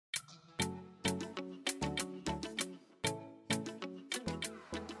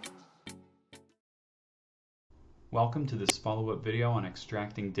Welcome to this follow-up video on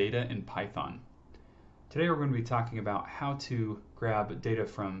extracting data in Python. Today we're going to be talking about how to grab data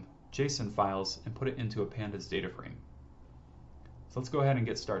from Json files and put it into a Pandas data frame. So let's go ahead and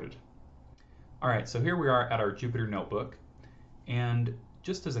get started. Alright, so here we are at our Jupyter notebook, and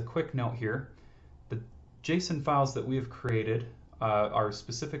just as a quick note here, the JSON files that we have created are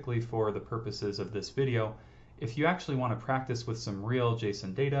specifically for the purposes of this video. If you actually want to practice with some real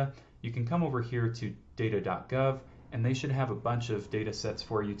JSON data, you can come over here to data.gov, and they should have a bunch of data sets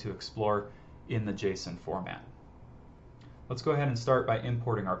for you to explore in the JSON format. Let's go ahead and start by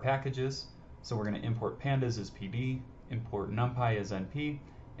importing our packages. So we're going to import pandas as PD, import numpy as np,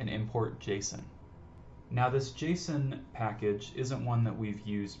 and import JSON. Now this JSON package isn't one that we've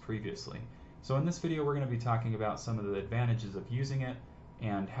used previously. So in this video we're going to be talking about some of the advantages of using it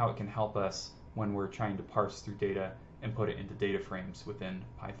and how it can help us when we're trying to parse through data and put it into data frames within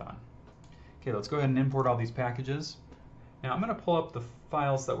Python. Okay, let's go ahead and import all these packages. Now I'm going to pull up the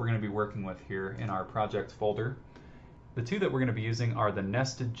files that we're going to be working with here in our project folder. The two that we're going to be using are the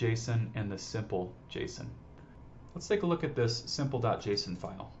nested JSON and the simple JSON. Let's take a look at this simple.json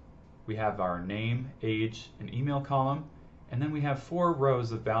file. We have our name, age, and email column, and then we have 4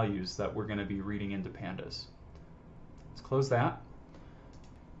 rows of values that we're going to be reading into Pandas. Let's close that.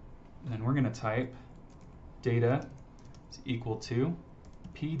 And then we're going to type data is equal to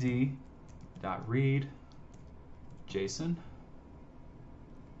pd.read JSON,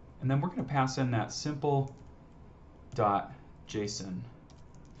 and then we're going to pass in that simple.json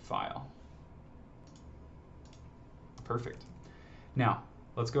file. Perfect. Now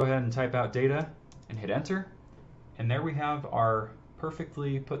let's go ahead and type out data and hit enter, and there we have our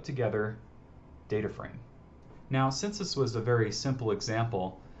perfectly put together data frame. Now since this was a very simple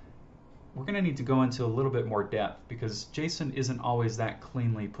example, we're going to need to go into a little bit more depth because JSON isn't always that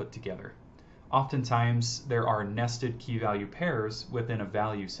cleanly put together. Oftentimes there are nested key value pairs within a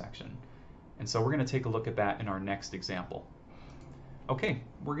value section, and so we're going to take a look at that in our next example. Okay,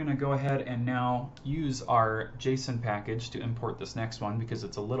 we're going to go ahead and now use our JSON package to import this next one because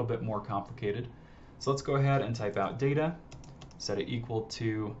it's a little bit more complicated. So let's go ahead and type out data, set it equal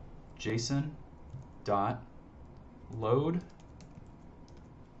to JSON.load,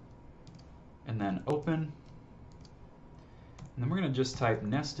 and then open, and then we're going to just type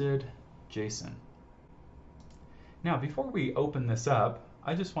nested JSON. Now before we open this up,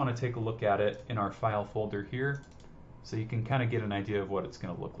 I just want to take a look at it in our file folder here so you can kind of get an idea of what it's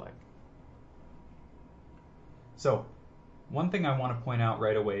going to look like. So one thing I want to point out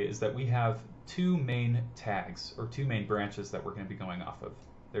right away is that we have 2 main tags, or 2 main branches that we're going to be going off of.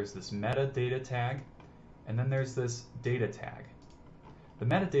 There's this metadata tag, and then there's this data tag. The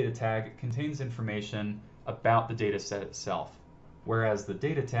metadata tag contains information about the data set itself, whereas the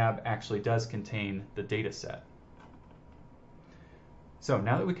data tab actually does contain the data set. So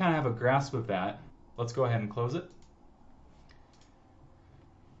now that we kind of have a grasp of that, let's go ahead and close it.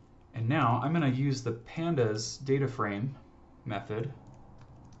 And now I'm going to use the pandas data frame method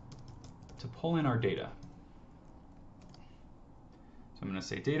to pull in our data. So I'm going to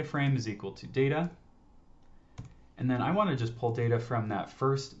say data frame is equal to data. And then I want to just pull data from that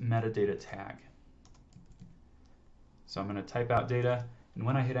first metadata tag. So I'm going to type out data, and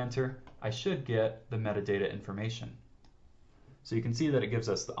when I hit enter, I should get the metadata information. So you can see that it gives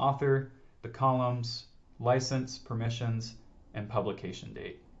us the author, the columns, license, permissions, and publication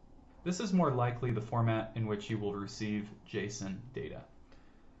date. This is more likely the format in which you will receive JSON data.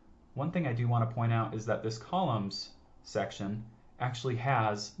 One thing I do want to point out is that this columns section actually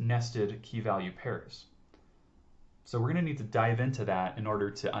has nested key value pairs. So we're going to need to dive into that in order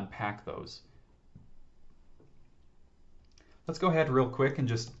to unpack those. Let's go ahead real quick and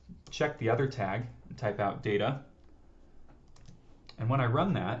just check the other tag and type out data. And when I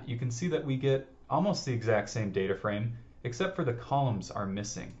run that, you can see that we get almost the exact same data frame, except for the columns are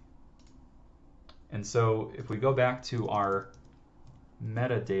missing. And so if we go back to our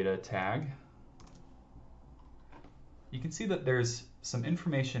metadata tag, you can see that there's some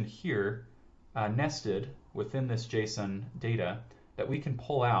information here nested within this JSON data that we can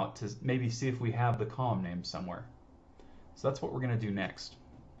pull out to maybe see if we have the column name somewhere. So that's what we're going to do next.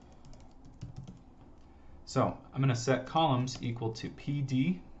 So I'm going to set columns equal to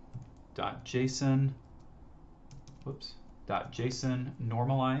pd.json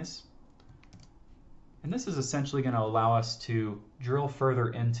normalize. And this is essentially going to allow us to drill further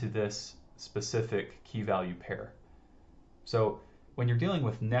into this specific key value pair. So when you're dealing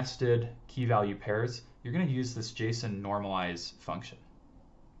with nested key value pairs, you're going to use this Json normalize function.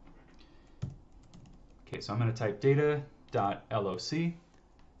 Okay, so I'm going to type data.loc.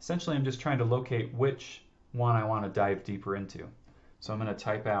 Essentially, I'm just trying to locate which one I want to dive deeper into. So I'm going to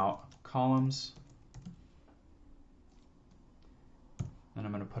type out columns, and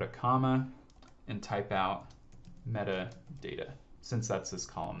I'm going to put a comma and type out metadata, since that's this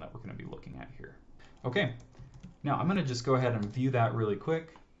column that we're going to be looking at here. Okay, now I'm going to just go ahead and view that really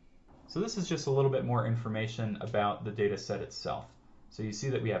quick. So this is just a little bit more information about the data set itself. So you see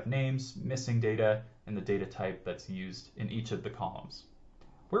that we have names, missing data, and the data type that's used in each of the columns.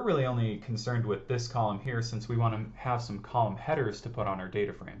 We're really only concerned with this column here since we want to have some column headers to put on our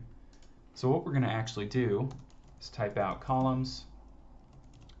data frame. So what we're going to actually do is type out columns,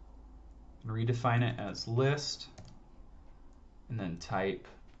 and redefine it as list, and then type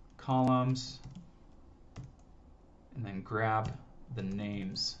columns, and then grab the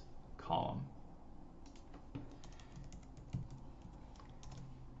names column.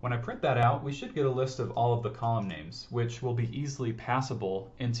 When I print that out, we should get a list of all of the column names, which will be easily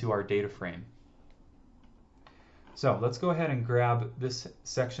passable into our data frame. So let's go ahead and grab this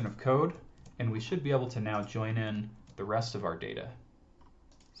section of code, and we should be able to now join in the rest of our data.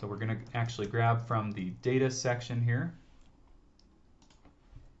 So we're going to actually grab from the data section here,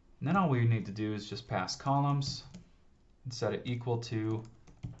 and then all we need to do is just pass columns and set it equal to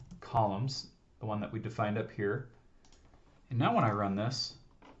columns, the one that we defined up here. And now when I run this,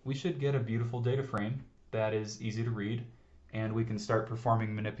 we should get a beautiful data frame that is easy to read, and we can start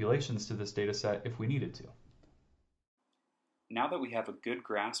performing manipulations to this data set if we needed to. Now that we have a good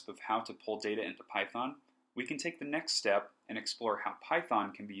grasp of how to pull data into Python, we can take the next step and explore how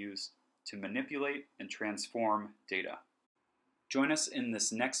Python can be used to manipulate and transform data. Join us in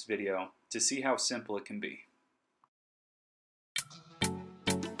this next video to see how simple it can be.